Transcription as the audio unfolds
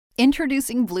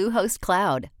Introducing Bluehost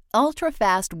Cloud,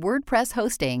 ultra-fast WordPress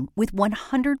hosting with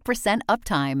 100%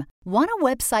 uptime. Want a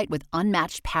website with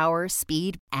unmatched power,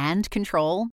 speed, and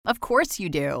control? Of course you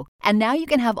do. And now you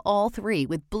can have all three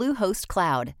with Bluehost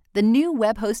Cloud, the new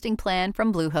web hosting plan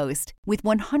from Bluehost. With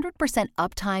 100%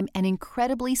 uptime and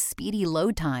incredibly speedy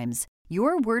load times,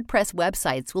 your WordPress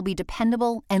websites will be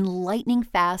dependable and lightning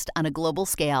fast on a global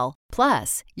scale.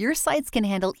 Plus, your sites can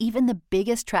handle even the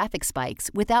biggest traffic spikes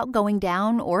without going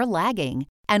down or lagging.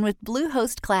 And with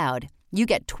Bluehost Cloud, you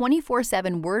get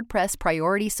 24/7 WordPress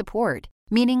priority support,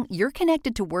 meaning you're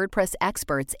connected to WordPress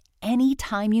experts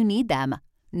anytime you need them.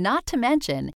 Not to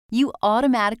mention, you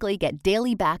automatically get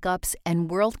daily backups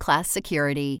and world-class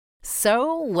security.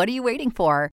 So, what are you waiting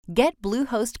for? Get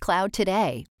Bluehost Cloud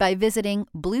today by visiting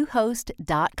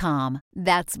Bluehost.com.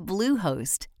 That's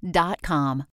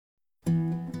Bluehost.com.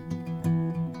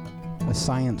 A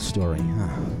science story,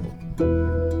 huh?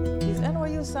 These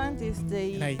NYU scientists,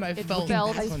 I felt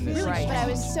right. But I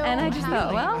was so And I just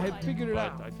thought, well, I had figured it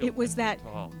out. it was that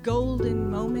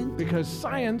golden moment. Because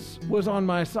science was on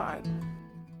my side.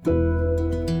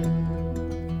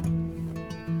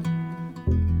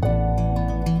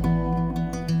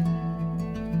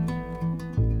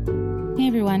 Hey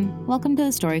everyone, welcome to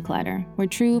the Story Collider, where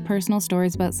true personal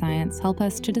stories about science help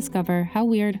us to discover how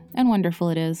weird and wonderful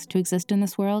it is to exist in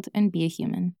this world and be a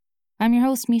human. I'm your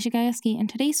host, Misha Gajewski, and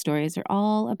today's stories are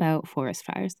all about forest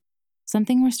fires,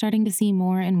 something we're starting to see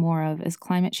more and more of as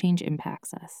climate change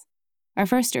impacts us. Our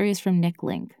first story is from Nick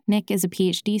Link. Nick is a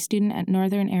PhD student at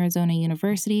Northern Arizona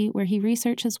University, where he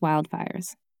researches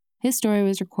wildfires. His story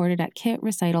was recorded at KIT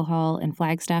Recital Hall in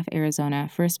Flagstaff, Arizona,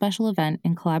 for a special event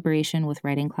in collaboration with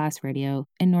Writing Class Radio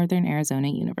in Northern Arizona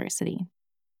University.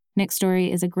 Nick's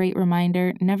story is a great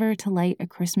reminder never to light a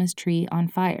Christmas tree on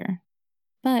fire.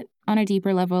 But on a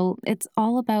deeper level, it's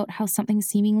all about how something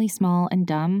seemingly small and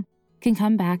dumb can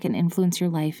come back and influence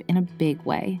your life in a big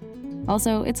way.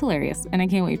 Also, it's hilarious, and I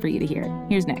can't wait for you to hear it.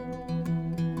 Here's Nick.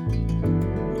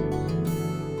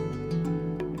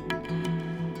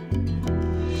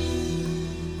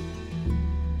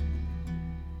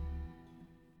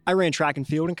 I ran track and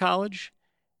field in college,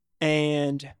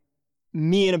 and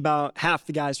me and about half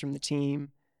the guys from the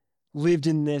team lived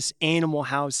in this Animal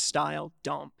House style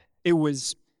dump. It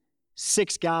was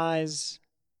 6 guys,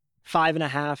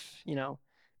 5.5,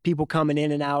 people coming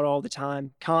in and out all the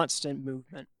time, constant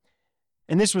movement.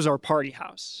 And this was our party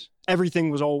house. Everything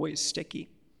was always sticky.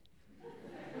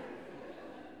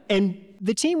 And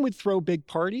the team would throw big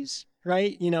parties,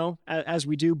 right? As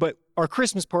we do, but our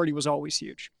Christmas party was always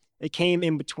huge. It came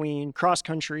in between cross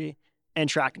country and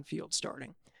track and field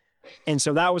starting. And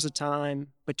so that was a time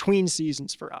between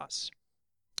seasons for us.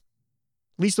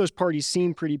 At least those parties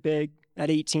seemed pretty big at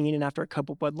 18 and after a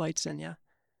couple Bud Lights in you.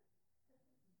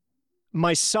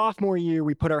 My sophomore year,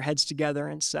 we put our heads together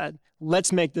and said,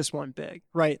 let's make this one big,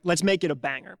 right? Let's make it a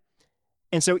banger.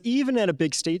 And so even at a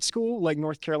big state school like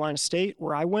North Carolina State,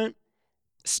 where I went,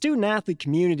 student athlete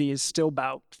community is still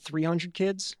about 300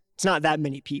 kids. It's not that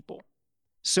many people.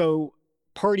 So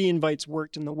party invites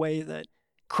worked in the way that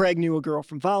Craig knew a girl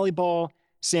from volleyball,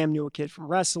 Sam knew a kid from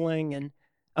wrestling, and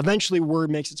eventually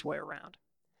word makes its way around.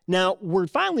 Now,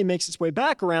 word finally makes its way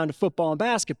back around to football and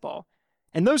basketball,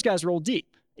 and those guys roll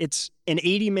deep. It's an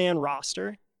 80-man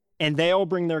roster, and they all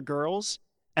bring their girls,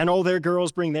 and all their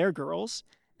girls bring their girls,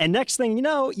 and next thing you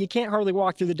know, you can't hardly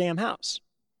walk through the damn house.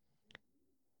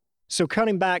 So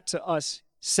cutting back to us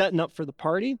setting up for the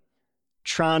party,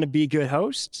 trying to be good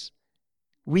hosts,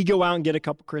 we go out and get a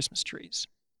couple Christmas trees,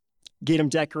 get them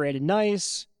decorated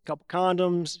nice, a couple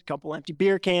condoms, a couple empty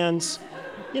beer cans,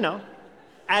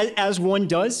 as one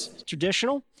does,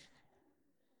 traditional.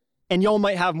 And y'all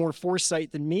might have more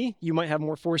foresight than me. You might have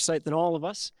more foresight than all of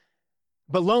us.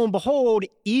 But lo and behold,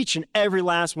 each and every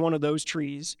last one of those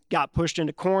trees got pushed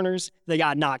into corners, they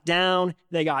got knocked down,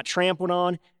 they got trampled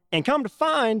on, and come to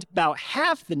find, about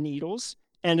half the needles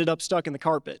ended up stuck in the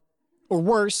carpet. Or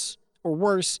worse,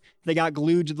 they got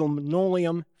glued to the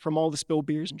linoleum from all the spilled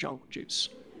beers and jungle juice.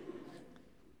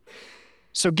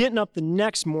 So getting up the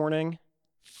next morning,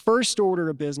 first order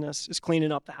of business is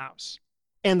cleaning up the house.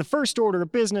 And the first order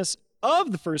of business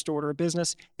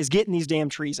is getting these damn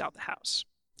trees out the house.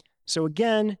 So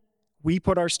again, we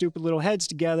put our stupid little heads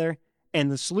together,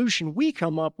 and the solution we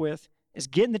come up with is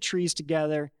getting the trees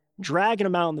together, dragging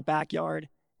them out in the backyard,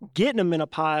 getting them in a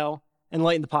pile, and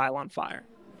lighting the pile on fire.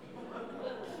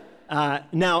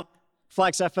 Now,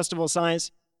 Flagstaff Festival of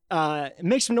Science,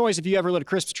 make some noise if you ever lit a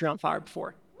Christmas tree on fire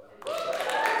before.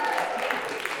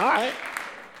 All right.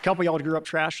 A couple of y'all grew up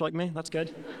trash like me. That's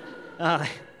good.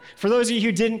 For those of you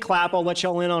who didn't clap, I'll let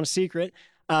y'all in on a secret.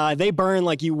 They burn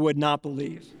like you would not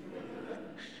believe.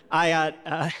 I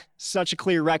got such a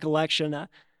clear recollection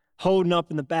holding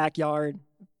up in the backyard,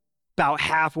 about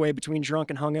halfway between drunk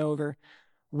and hungover,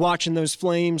 watching those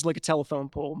flames like a telephone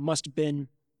pole. Must have been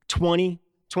 20,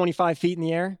 25 feet in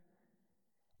the air.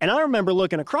 And I remember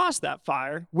looking across that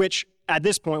fire, which at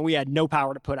this point we had no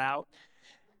power to put out,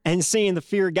 and seeing the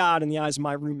fear of God in the eyes of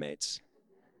my roommates.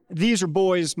 These are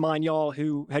boys, mind y'all,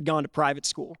 who had gone to private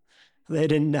school. They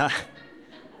didn't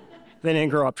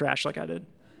grow up trash like I did.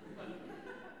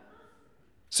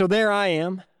 So there I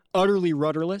am, utterly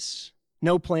rudderless,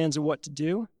 no plans of what to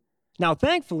do. Now,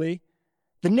 thankfully,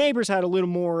 the neighbors had a little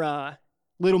more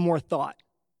thought,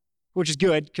 which is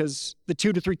good because the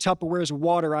 2 to 3 Tupperwares of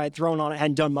water I had thrown on it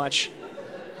hadn't done much.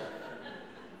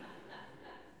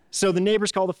 So the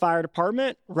neighbors call the fire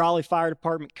department. Raleigh Fire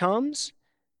Department comes.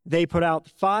 They put out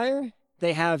the fire.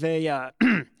 They have a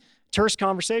terse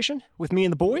conversation with me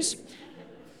and the boys,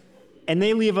 and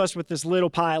they leave us with this little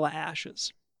pile of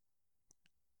ashes.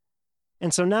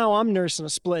 And so now I'm nursing a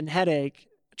splitting headache,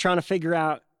 trying to figure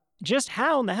out just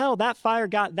how in the hell that fire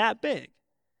got that big,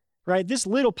 right? This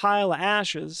little pile of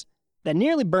ashes that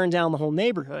nearly burned down the whole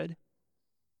neighborhood,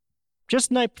 just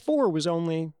the night before was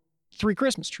only 3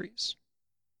 Christmas trees,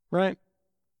 right?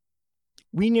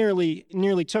 We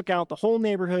nearly took out the whole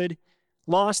neighborhood,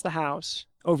 lost the house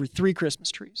over 3 Christmas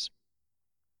trees.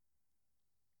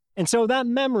 And so that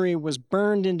memory was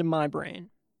burned into my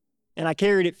brain, and I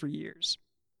carried it for years.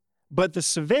 But the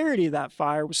severity of that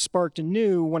fire was sparked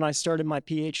anew when I started my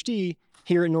PhD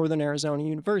here at Northern Arizona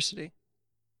University.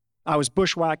 I was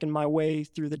bushwhacking my way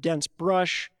through the dense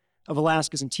brush of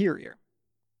Alaska's interior.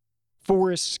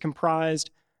 Forests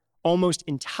comprised almost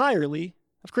entirely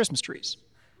of Christmas trees.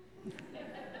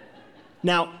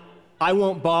 Now, I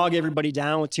won't bog everybody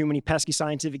down with too many pesky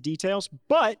scientific details,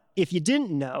 but if you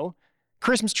didn't know,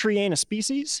 Christmas tree ain't a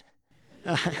species.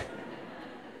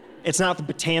 It's not the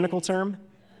botanical term.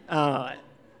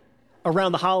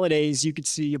 Around the holidays, you could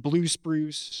see a blue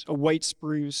spruce, a white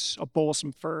spruce, a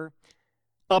balsam fir.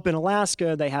 Up in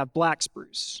Alaska, they have black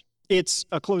spruce. It's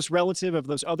a close relative of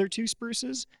those other 2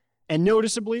 spruces, and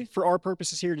noticeably, for our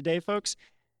purposes here today, folks,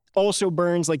 also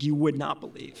burns like you would not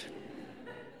believe.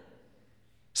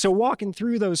 So walking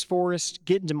through those forests,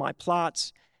 getting to my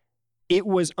plots, it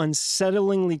was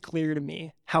unsettlingly clear to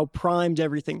me how primed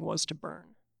everything was to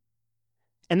burn.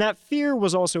 And that fear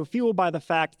was also fueled by the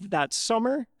fact that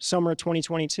summer of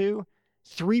 2022,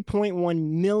 3.1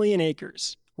 million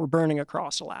acres were burning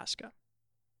across Alaska.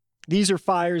 These are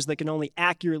fires that can only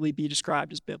accurately be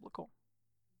described as biblical.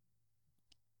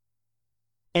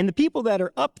 And the people that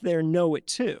are up there know it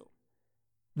too.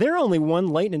 They're only one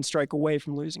lightning strike away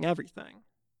from losing everything.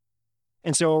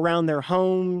 And so around their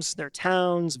homes, their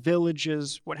towns,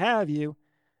 villages, what have you,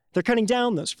 they're cutting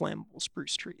down those flammable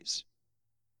spruce trees.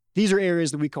 These are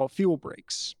areas that we call fuel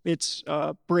breaks. It's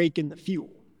a break in the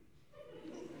fuel.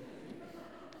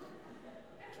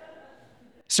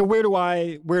 So where do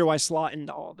I slot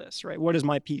into all this, right? What is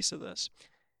my piece of this?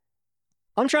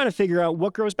 I'm trying to figure out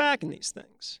what grows back in these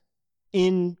things.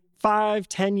 In 5,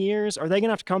 10 years, are they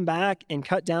gonna have to come back and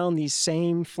cut down these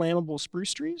same flammable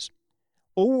spruce trees?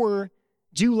 Or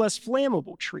do less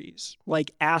flammable trees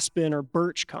like aspen or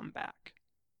birch come back?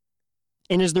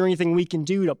 And is there anything we can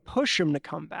do to push them to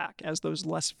come back as those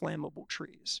less flammable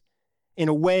trees? In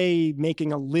a way,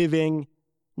 making a living,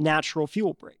 natural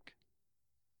fuel break.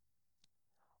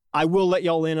 I will let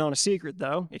y'all in on a secret,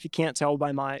 though, if you can't tell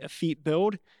by my effete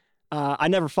build. I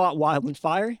never fought wildland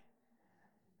fire.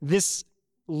 This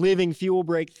living fuel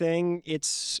break thing,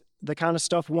 it's the kind of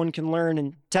stuff one can learn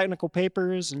in technical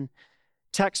papers and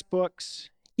textbooks,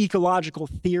 ecological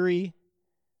theory.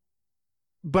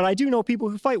 But I do know people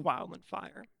who fight wildland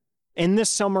fire. And this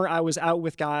summer, I was out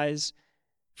with guys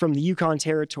from the Yukon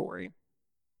Territory,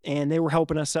 and they were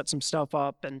helping us set some stuff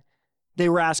up, and they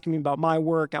were asking me about my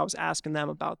work. I was asking them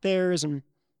about theirs, and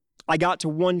I got to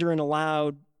wondering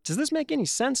aloud, does this make any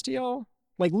sense to y'all?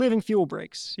 Like living fuel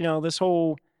breaks, this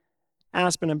whole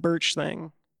aspen and birch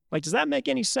thing. Like, does that make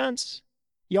any sense?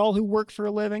 Y'all who work for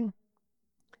a living?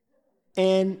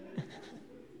 And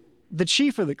the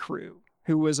chief of the crew,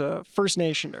 who was a First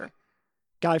Nationer,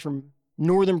 guy from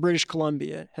northern British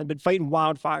Columbia, had been fighting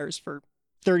wildfires for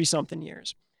 30-something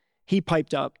years. He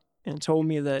piped up and told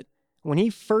me that when he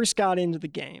first got into the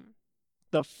game,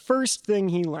 the first thing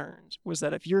he learned was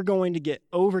that if you're going to get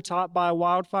overtopped by a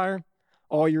wildfire,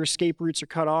 all your escape routes are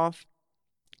cut off.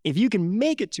 If you can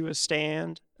make it to a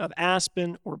stand of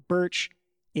aspen or birch,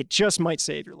 it just might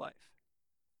save your life.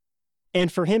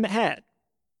 And for him, it had.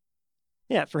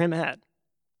 Yeah, for him, it had.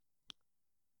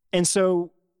 And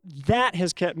so that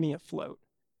has kept me afloat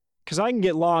because I can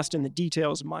get lost in the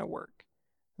details of my work.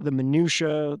 the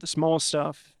minutia, the small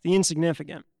stuff, the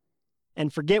insignificant,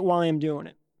 and forget why I'm doing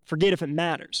it. Forget if it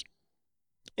matters.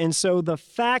 And so the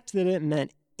fact that it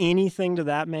meant anything to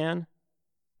that man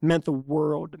meant the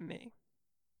world to me.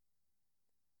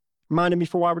 Reminded me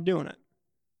for why we're doing it.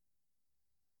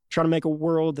 Trying to make a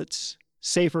world that's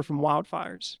safer from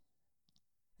wildfires,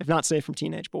 if not safe from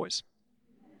teenage boys.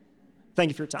 Thank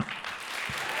you for your time.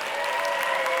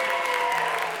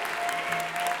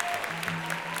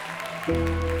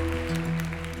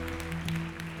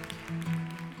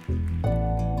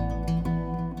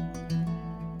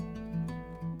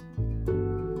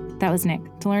 That was Nick.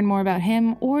 To learn more about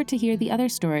him or to hear the other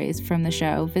stories from the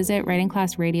show, visit Writing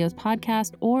Class Radio's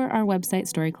podcast or our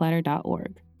website,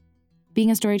 storyclatter.org. Being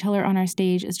a storyteller on our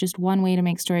stage is just one way to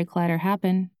make Story Clatter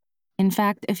happen. In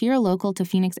fact, if you're local to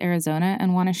Phoenix, Arizona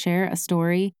and want to share a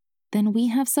story, then we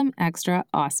have some extra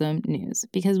awesome news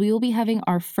because we will be having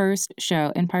our first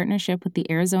show in partnership with the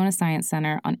Arizona Science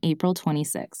Center on April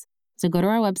 26th. So go to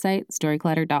our website,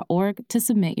 storyclatter.org, to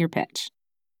submit your pitch.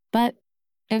 But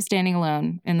if standing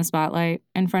alone in the spotlight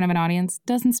in front of an audience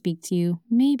doesn't speak to you,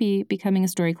 maybe becoming a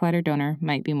Story Clatter donor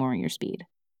might be more your speed.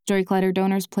 Story Clatter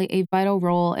donors play a vital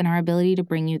role in our ability to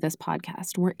bring you this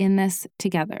podcast. We're in this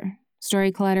together.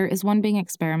 Story Clatter is one big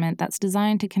experiment that's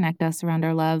designed to connect us around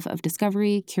our love of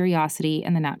discovery, curiosity,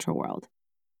 and the natural world.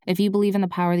 If you believe in the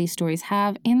power these stories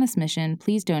have and this mission,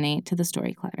 please donate to the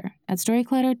Story Clatter at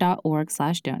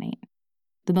storyclatter.org/donate.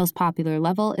 The most popular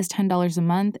level is $10 a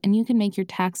month, and you can make your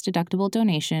tax-deductible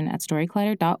donation at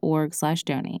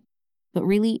storyclatter.org/donate. But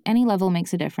really, any level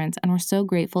makes a difference, and we're so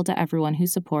grateful to everyone who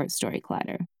supports Story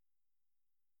Clatter.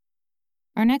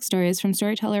 Our next story is from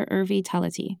storyteller Urvi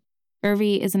Talati.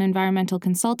 Urvi is an environmental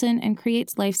consultant and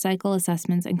creates life cycle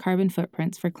assessments and carbon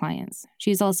footprints for clients.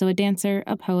 She's also a dancer,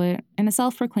 a poet, and a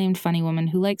self-proclaimed funny woman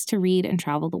who likes to read and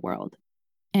travel the world.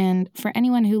 And for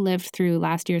anyone who lived through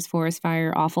last year's forest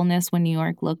fire awfulness when New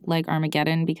York looked like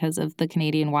Armageddon because of the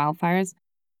Canadian wildfires,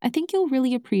 I think you'll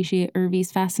really appreciate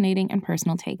Urvi's fascinating and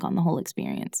personal take on the whole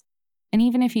experience. And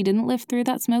even if you didn't live through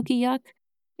that smoky yuck,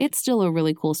 it's still a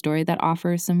really cool story that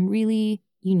offers some really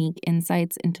unique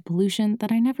insights into pollution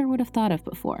that I never would have thought of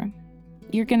before.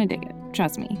 You're gonna dig it,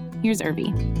 trust me. Here's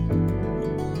Urvi.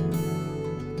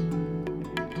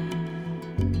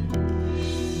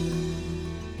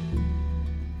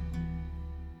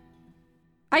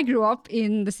 I grew up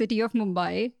in the city of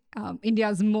Mumbai,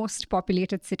 India's most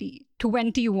populated city,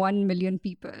 21 million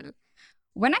people.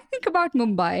 When I think about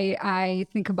Mumbai, I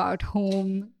think about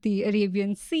home, the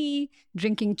Arabian Sea,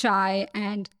 drinking chai,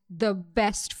 and the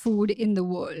best food in the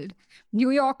world. New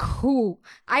York, who?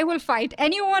 I will fight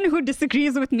anyone who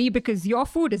disagrees with me because your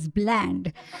food is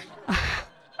bland.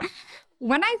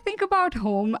 When I think about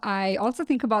home, I also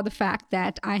think about the fact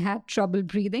that I had trouble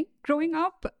breathing growing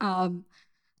up.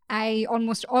 I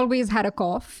almost always had a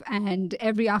cough, and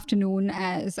every afternoon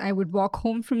as I would walk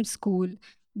home from school,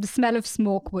 the smell of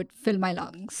smoke would fill my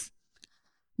lungs.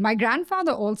 My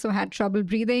grandfather also had trouble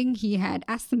breathing. He had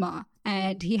asthma,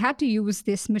 and he had to use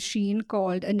this machine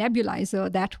called a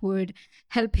nebulizer that would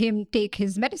help him take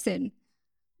his medicine.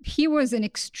 He was an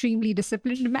extremely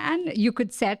disciplined man. You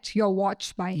could set your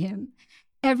watch by him.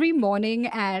 Every morning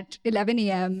at 11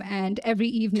 a.m. and every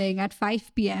evening at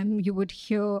 5 p.m., you would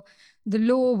hear the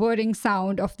low whirring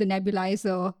sound of the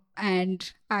nebulizer,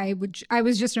 and I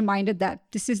was just reminded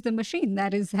that this is the machine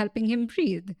that is helping him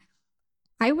breathe.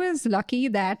 I was lucky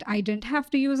that I didn't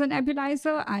have to use a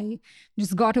nebulizer. I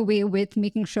just got away with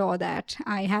making sure that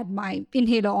I had my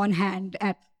inhaler on hand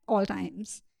at all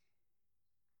times.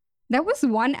 There was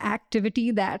one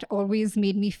activity that always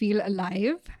made me feel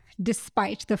alive,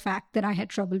 despite the fact that I had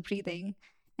trouble breathing,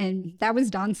 and that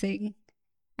was dancing.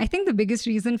 I think the biggest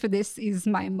reason for this is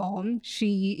my mom.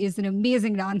 She is an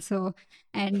amazing dancer,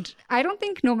 and I don't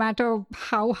think no matter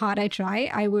how hard I try,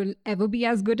 I will ever be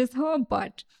as good as her,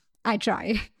 but I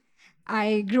try.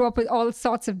 I grew up with all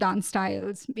sorts of dance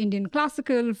styles, Indian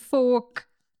classical, folk,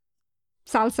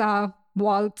 salsa,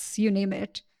 waltz, you name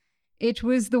it. It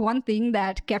was the one thing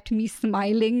that kept me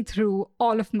smiling through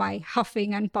all of my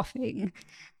huffing and puffing.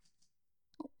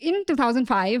 In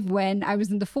 2005, when I was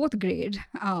in the 4th grade,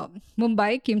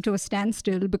 Mumbai came to a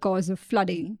standstill because of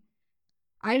flooding.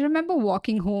 I remember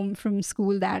walking home from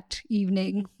school that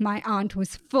evening. My aunt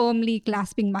was firmly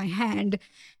clasping my hand,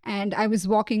 and I was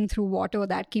walking through water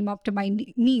that came up to my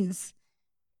knees.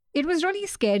 It was really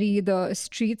scary. The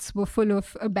streets were full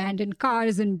of abandoned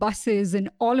cars and buses and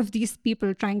all of these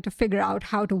people trying to figure out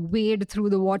how to wade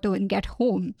through the water and get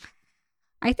home.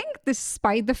 I think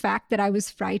despite the fact that I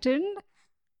was frightened,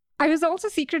 I was also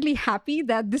secretly happy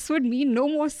that this would mean no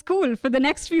more school for the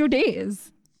next few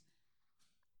days.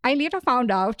 I later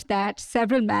found out that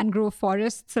several mangrove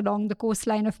forests along the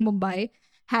coastline of Mumbai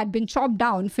had been chopped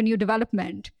down for new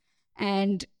development.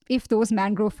 And if those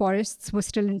mangrove forests were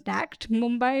still intact,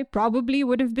 Mumbai probably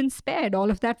would have been spared all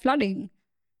of that flooding.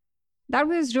 That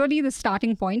was really the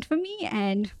starting point for me,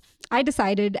 and I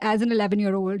decided as an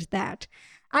 11-year-old that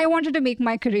I wanted to make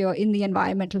my career in the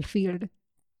environmental field.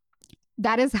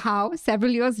 That is how,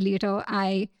 several years later,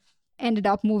 I ended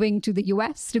up moving to the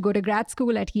US to go to grad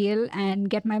school at Yale and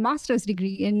get my master's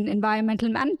degree in environmental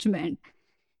management.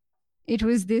 It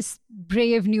was this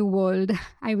brave new world.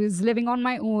 I was living on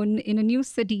my own in a new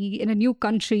city, in a new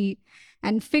country,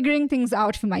 and figuring things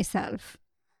out for myself.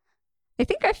 I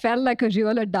think I felt like a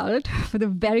real adult for the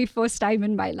very first time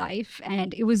in my life,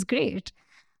 and it was great.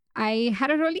 I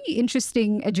had a really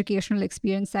interesting educational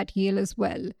experience at Yale as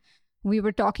well. We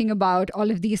were talking about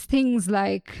all of these things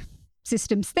like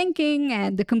systems thinking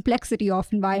and the complexity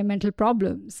of environmental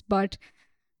problems. But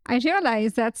I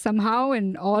realized that somehow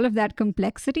in all of that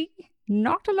complexity,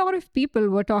 not a lot of people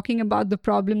were talking about the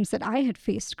problems that I had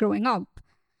faced growing up.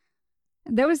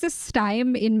 There was this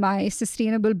time in my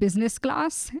sustainable business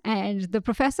class, and the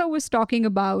professor was talking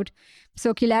about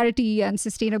circularity and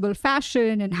sustainable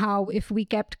fashion and how if we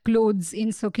kept clothes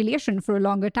in circulation for a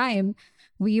longer time,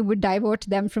 we would divert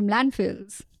them from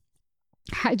landfills.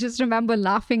 I just remember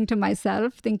laughing to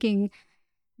myself, thinking,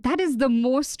 that is the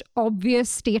most obvious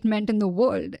statement in the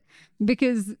world.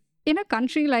 Because in a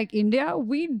country like India,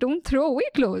 we don't throw away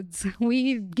clothes.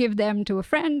 We give them to a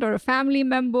friend or a family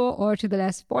member or to the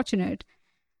less fortunate.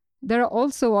 There are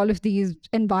also all of these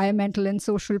environmental and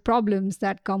social problems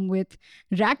that come with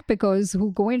rag pickers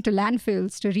who go into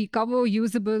landfills to recover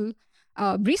usable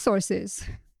resources.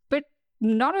 But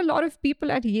not a lot of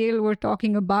people at Yale were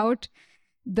talking about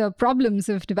the problems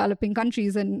of developing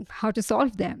countries and how to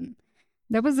solve them.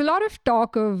 There was a lot of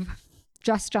talk of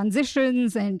just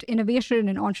transitions and innovation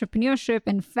and entrepreneurship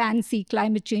and fancy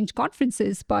climate change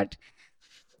conferences, but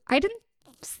I didn't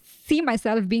see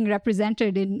myself being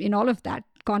represented in all of that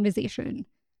conversation.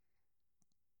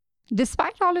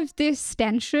 Despite all of this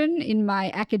tension in my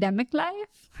academic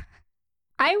life,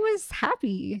 I was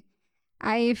happy.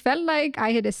 I felt like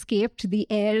I had escaped the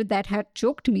air that had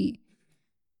choked me.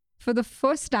 For the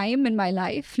first time in my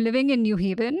life, living in New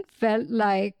Haven felt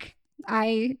like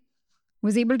I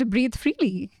was able to breathe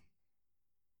freely.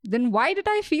 Then why did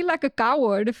I feel like a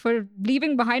coward for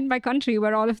leaving behind my country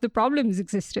where all of the problems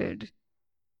existed?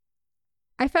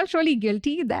 I felt really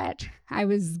guilty that I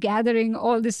was gathering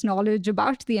all this knowledge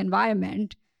about the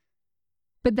environment,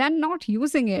 but then not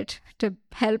using it to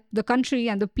help the country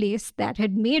and the place that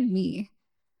had made me.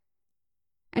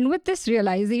 And with this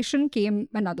realization came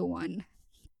another one.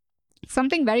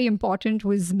 Something very important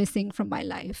was missing from my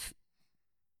life.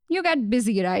 You get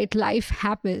busy, right? Life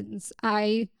happens.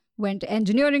 I went to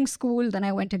engineering school, then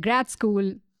I went to grad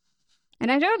school,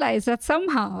 and I realized that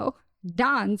somehow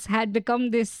dance had become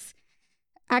this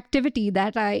activity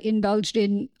that I indulged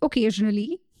in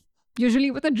occasionally,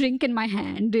 usually with a drink in my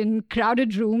hand in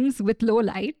crowded rooms with low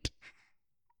light.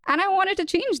 And I wanted to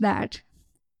change that.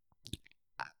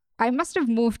 I must have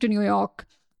moved to New York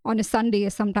on a Sunday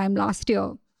sometime last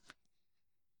year.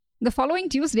 The following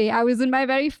Tuesday, I was in my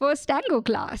very first tango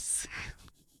class.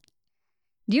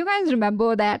 Do you guys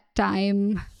remember that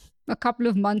time a couple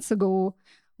of months ago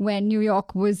when New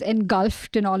York was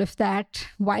engulfed in all of that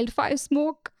wildfire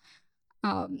smoke?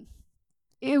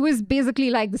 It was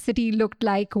basically like the city looked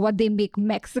like what they make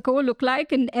Mexico look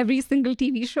like in every single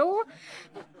TV show.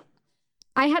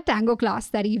 I had tango class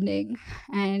that evening,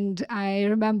 and I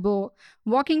remember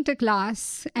walking to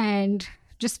class and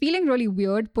just feeling really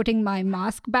weird putting my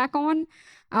mask back on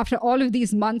after all of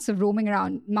these months of roaming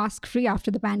around mask-free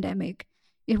after the pandemic.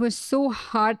 It was so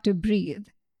hard to breathe.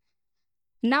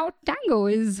 Now, tango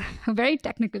is a very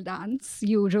technical dance.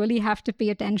 You really have to pay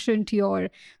attention to your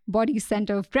body's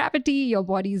center of gravity, your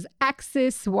body's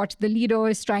axis, what the leader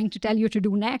is trying to tell you to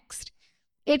do next.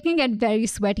 It can get very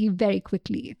sweaty very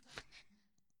quickly.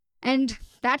 And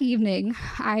that evening,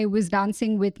 I was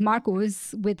dancing with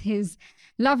Marcos with his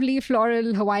lovely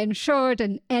floral Hawaiian shirt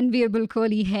and enviable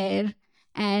curly hair.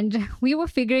 And we were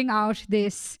figuring out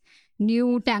this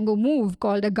new tango move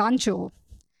called a gancho.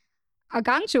 A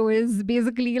gancho is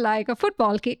basically like a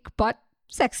football kick, but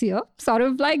sexier, sort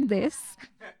of like this.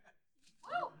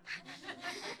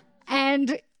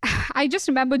 And I just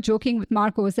remember joking with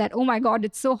Marcos that, oh my God,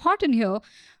 it's so hot in here,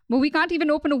 but we can't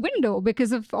even open a window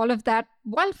because of all of that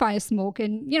wildfire smoke.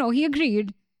 And, he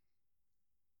agreed.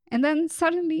 And then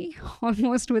suddenly,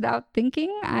 almost without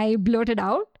thinking, I blurted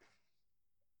out,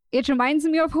 it reminds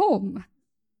me of home.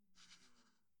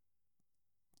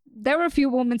 There were a few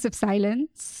moments of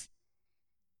silence.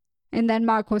 And then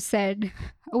Marcos said,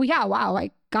 "Oh yeah, wow,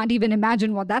 I can't even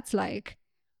imagine what that's like."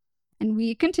 And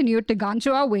we continued to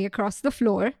gancho our way across the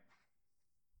floor.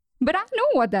 But I know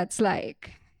what that's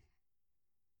like.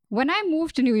 When I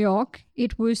moved to New York,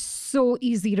 it was so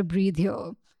easy to breathe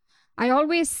here. I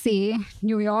always say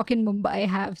New York and Mumbai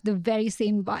have the very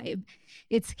same vibe.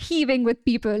 It's heaving with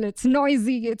people, it's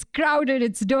noisy, it's crowded,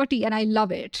 it's dirty, and I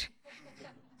love it.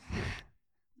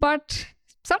 But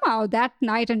somehow that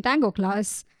night in tango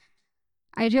class,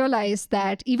 I realized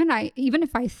that even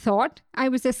if I thought I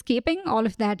was escaping all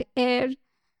of that air,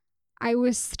 I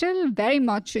was still very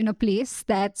much in a place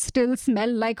that still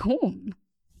smelled like home.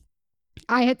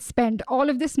 I had spent all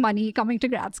of this money coming to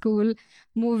grad school,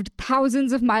 moved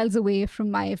thousands of miles away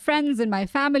from my friends and my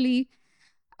family,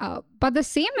 but the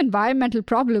same environmental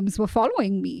problems were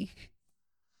following me.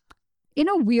 In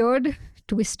a weird,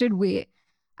 twisted way,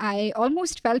 I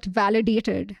almost felt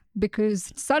validated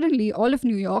because suddenly all of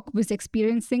New York was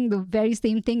experiencing the very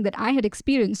same thing that I had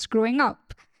experienced growing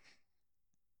up.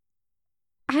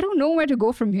 I don't know where to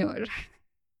go from here.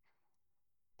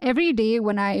 Every day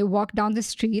when I walk down the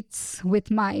streets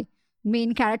with my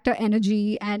main character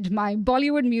energy and my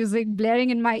Bollywood music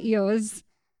blaring in my ears,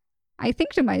 I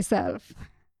think to myself,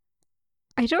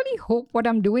 I really hope what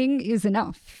I'm doing is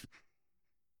enough.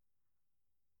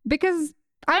 Because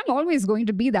I'm always going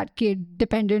to be that kid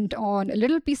dependent on a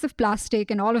little piece of plastic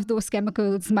and all of those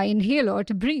chemicals, my inhaler,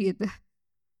 to breathe.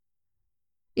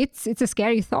 It's a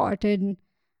scary thought, and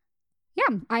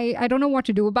yeah, I don't know what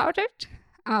to do about it.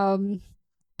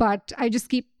 But I just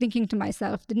keep thinking to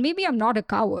myself that maybe I'm not a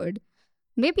coward.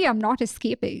 Maybe I'm not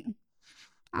escaping.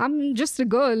 I'm just a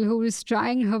girl who is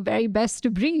trying her very best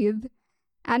to breathe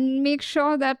and make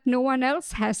sure that no one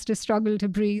else has to struggle to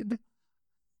breathe.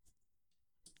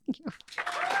 Thank you.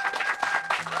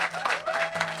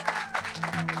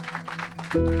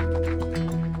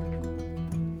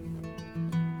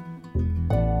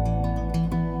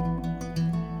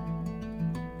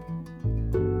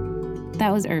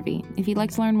 That was Urvi. If you'd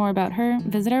like to learn more about her,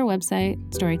 visit our website,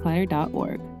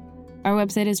 storyclatter.org. Our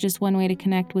website is just one way to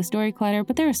connect with Storyclatter,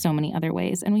 but there are so many other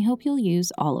ways, and we hope you'll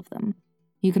use all of them.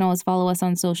 You can always follow us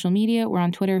on social media. We're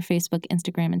on Twitter, Facebook,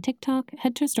 Instagram, and TikTok.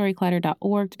 Head to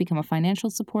storyclatter.org to become a financial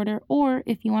supporter, or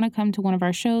if you want to come to one of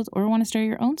our shows or want to start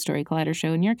your own Storyclatter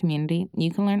show in your community,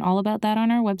 you can learn all about that on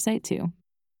our website too.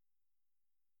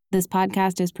 This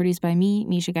podcast is produced by me,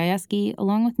 Misha Gajewski,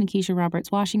 along with Nikisha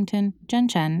Roberts-Washington, Jen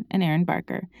Chen, and Aaron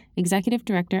Barker, Executive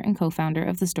Director and co-founder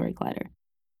of The Storyclatter.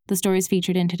 The stories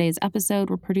featured in today's episode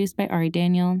were produced by Ari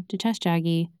Daniel, Jitesh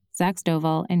Jaggi, Zach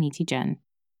Stovall, and Niti Jen.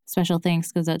 Special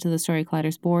thanks goes out to the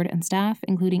Storyclatter's board and staff,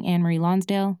 including Anne-Marie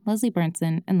Lonsdale, Leslie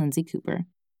Bernson, and Lindsay Cooper.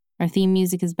 Our theme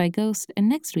music is by Ghost, and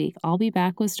next week I'll be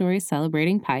back with stories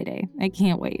celebrating Pi Day. I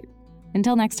can't wait.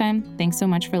 Until next time, thanks so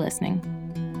much for listening.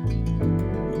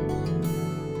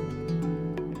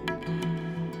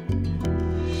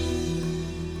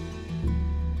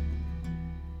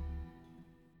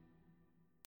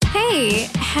 Hey,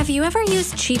 have you ever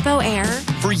used Cheapo Air?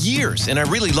 For years, and I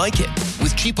really like it.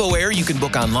 With Cheapo Air, you can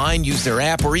book online, use their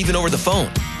app, or even over the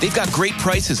phone. They've got great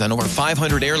prices on over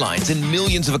 500 airlines and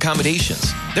millions of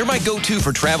accommodations. They're my go-to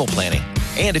for travel planning.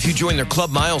 And if you join their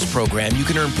Club Miles program, you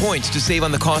can earn points to save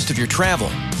on the cost of your travel.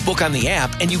 Book on the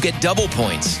app, and you get double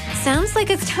points. Sounds like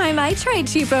it's time I tried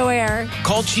Cheapo Air.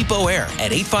 Call Cheapo Air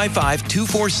at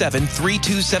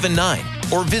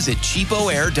 855-247-3279 or visit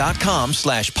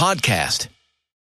cheapoair.com/podcast.